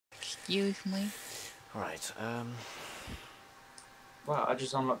Excuse me. Right. Wow, I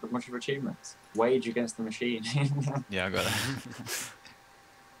just unlocked a bunch of achievements. Wage against the machine. Yeah, I got that.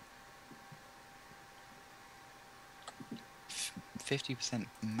 50%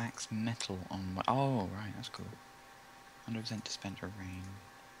 max metal on my... Oh, right, that's cool. 100% dispenser rain.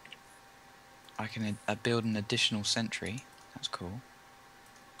 I can build an additional sentry. That's cool.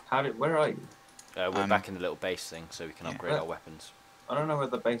 Where are you? We're back in the little base thing, so we can yeah. upgrade our weapons. I don't know where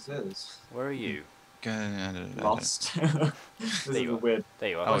the base is. Where are you? Lost. This is weird. There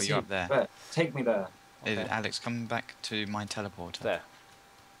you are. Oh, you're up there. Where? Take me there. Okay. Alex, come back to my teleporter. There.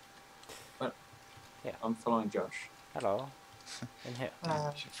 What? Yeah. I'm following Josh. Hello. In here.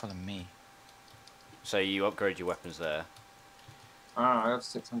 You should follow me. So you upgrade your weapons there. I have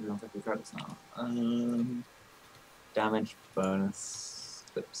 650 credits now. Damage bonus,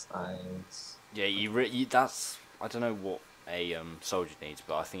 clip size. Yeah, you that's I don't know what a soldier needs,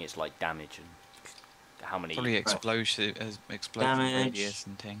 but I think it's like damage and how many. Probably explosive radius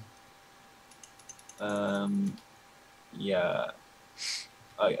and thing. Yeah.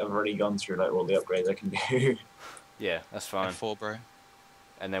 I've already gone through like all the upgrades I can do. Yeah, that's fine. F4, bro.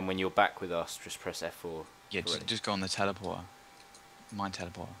 And then when you're back with us, just press F4. Yeah, just go on the teleporter. My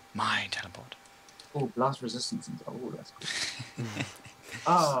teleporter. Oh, blast resistance. Oh, that's cool.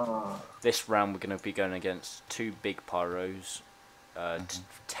 Ah. This round we're going to be going against 2 big pyros,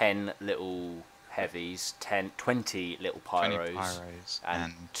 10 little heavies, 20 little pyros,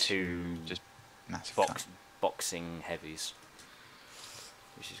 and 2 just massive boxing heavies,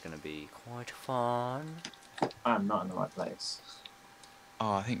 which is going to be quite fun. I'm not in the right place.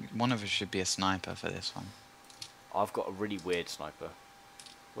 Oh, I think one of us should be a sniper for this one. I've got a really weird sniper.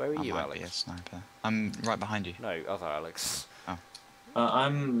 Where are you, I might Alex? be a sniper. I'm right behind you. No, other Alex. Oh.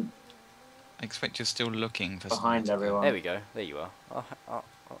 I'm... I expect you're still looking for behind everyone. There we go. There you are.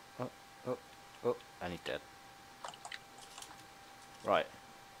 Oh, and he's dead. Right.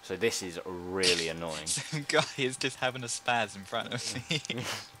 So this is really annoying. Some guy is just having a spaz in front of me.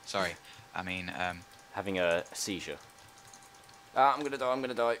 Sorry. I mean, having a seizure. Ah, I'm gonna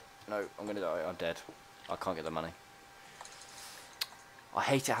die. No, I'm gonna die. I'm dead. I can't get the money. I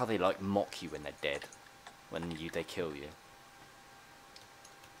hate it how they like mock you when they're dead. When they kill you.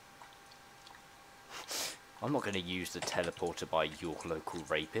 I'm not gonna use the teleporter by your local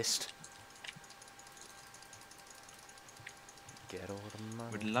rapist. Get all the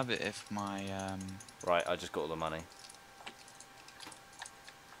money. Would love it if my Right, I just got all the money.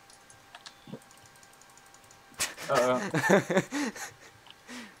 I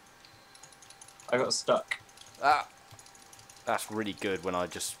got stuck. Ah! That's really good when I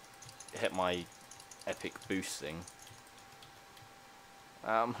just hit my epic boost thing.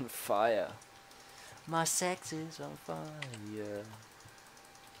 I'm on fire. My sex is on fire.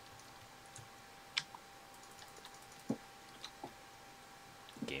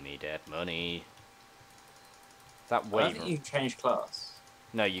 Give me that money. That wave. I think you change class.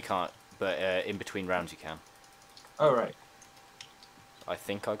 No, you can't. But in between rounds you can. Oh right. I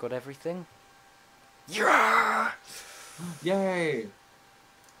think I got everything. Yeah! Yay!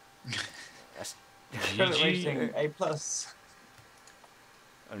 That's Credit rating A+.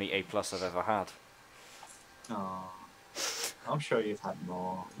 Only A+ I've ever had. Oh, I'm sure you've had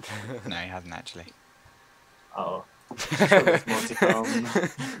more. No, he hasn't actually. Oh. I'm sure there's more to come.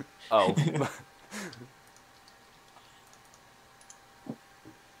 Oh.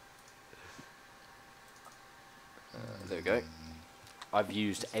 There we go. I've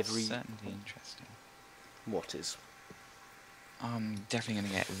used every... Certainly interesting. What is? I'm definitely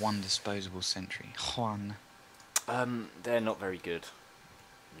going to get one disposable sentry. One. They're not very good.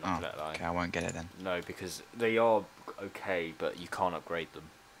 Not gonna lie. Okay, I won't get it then. No, because they are okay, but you can't upgrade them.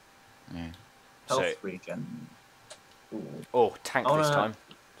 Yeah. Health regen. Ooh. Oh, tank this time.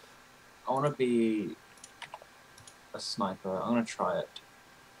 I want to be a sniper. I'm going to try it.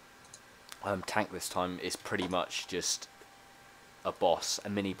 Tank this time is pretty much just a boss, a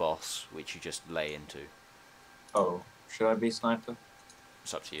mini boss, which you just lay into. Oh, should I be sniper?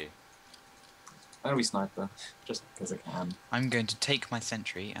 It's up to you. I'm going to be sniper, just because I can. I'm going to take my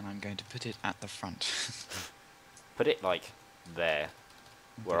sentry and I'm going to put it at the front. Put it, like, there,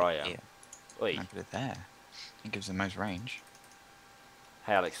 where I am. Here. Oi. I put it there. It gives the most range.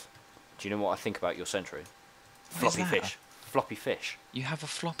 Hey, Alex, do you know what I think about your sentry? What Floppy fish. Floppy fish. You have a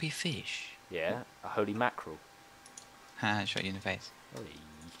floppy fish? Yeah, a holy mackerel. Ha, shot you in the face. Oi.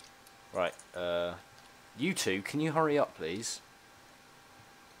 Right, you two, can you hurry up, please?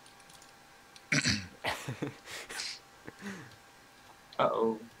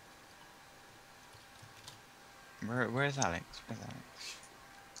 Uh-oh. Where's Alex? Where's Alex?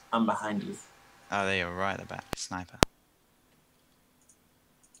 I'm behind you. Oh, there you're right at the back. Sniper.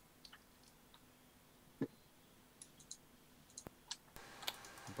 My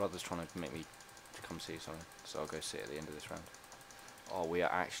brother's trying to make me come see something, so I'll go sit at the end of this round. Oh, we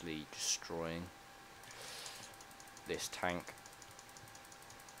are actually destroying this tank.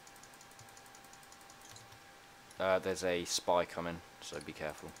 There's a spy coming, so be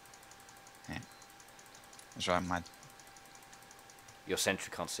careful. Yeah. That's right, my... Your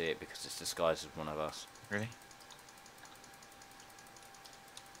sentry can't see it because it's disguised as one of us. Really?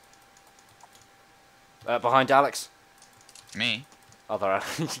 Behind Alex. Me? Other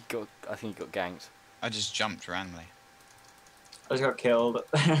Alex. I think you got ganked. I just jumped randomly. I just got killed.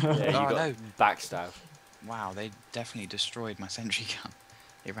 Yeah, you Oh, got no. backstabbed. Wow, they definitely destroyed my sentry gun.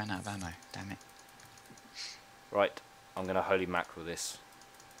 They ran out of ammo, damn it. Right, I'm gonna holy mackerel this.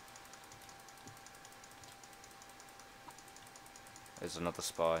 There's another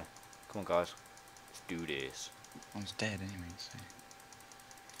spy. Come on, guys. Let's do this. One's dead anyway, so...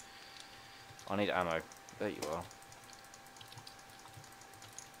 I need ammo. There you are.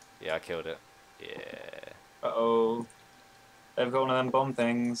 Yeah, I killed it. Yeah. Uh-oh. They've got one of them bomb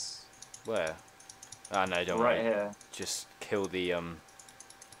things. Where? Ah, no, don't Right worry. here. Just kill the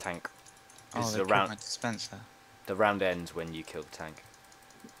tank. Oh, Because they the killed round my dispenser. the round ends when you kill the tank.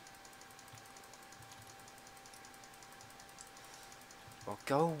 Oh,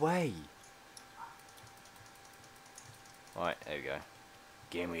 go away. Right, there we go.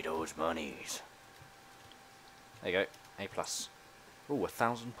 Give me those monies. There you go. A plus. Oh,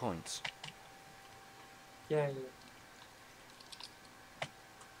 1,000 points. Yay.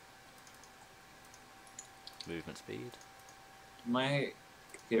 Movement speed. My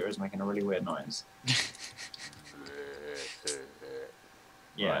computer is making a really weird noise.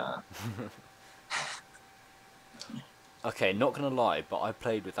 Yeah. Okay, not gonna lie, but I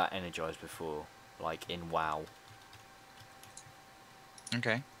played with that energized before, like in WoW.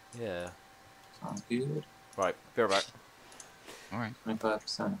 Okay. Yeah. Sounds good. Right, be right back. Alright.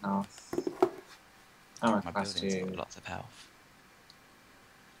 25% health. Ammo My capacity. building's got lots of health.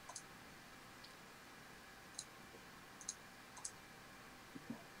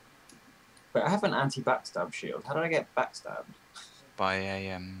 But I have an anti-backstab shield. How did I get backstabbed? By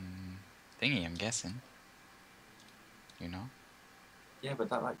a, thingy, I'm guessing. You know? Yeah, but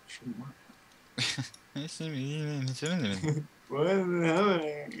that, like, shouldn't work.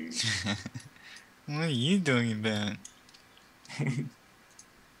 What are you talking about?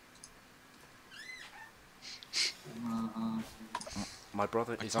 My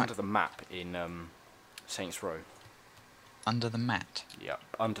brother is under the map in Saints Row. Under the mat? Yeah,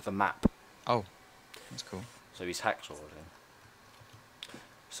 under the map. Oh, that's cool. So he's hacked all of them.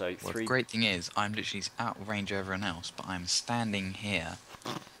 So Well, the great thing is, I'm literally out of range of everyone else, but I'm standing here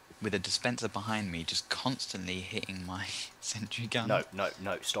with a dispenser behind me, just constantly hitting my sentry gun. No, no,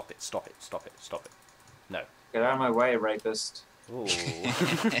 no! Stop it! Stop it! Stop it! Stop it! No. Get out of my way, rapist. Ooh.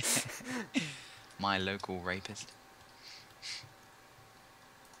 My local rapist.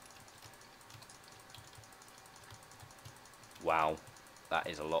 Wow, that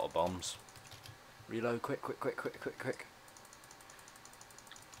is a lot of bombs. Reload! Quick! Quick! Quick! Quick! Quick! Quick!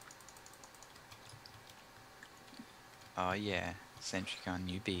 Oh yeah, sentry gun,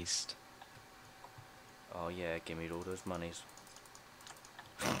 you beast. Oh yeah, give me all those monies.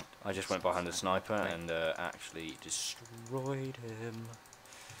 I just went behind the sniper and actually destroyed him.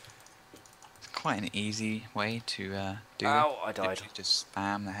 It's quite an easy way to do it. Ow, I died. Literally just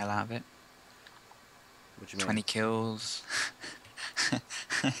spam the hell out of it. What do you mean? 20 kills.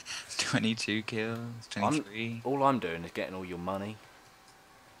 22 kills. 23. All I'm doing is getting all your money.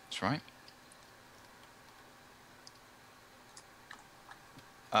 That's right.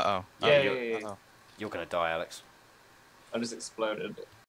 Uh-oh. Yeah, you're gonna die, Alex. I just exploded.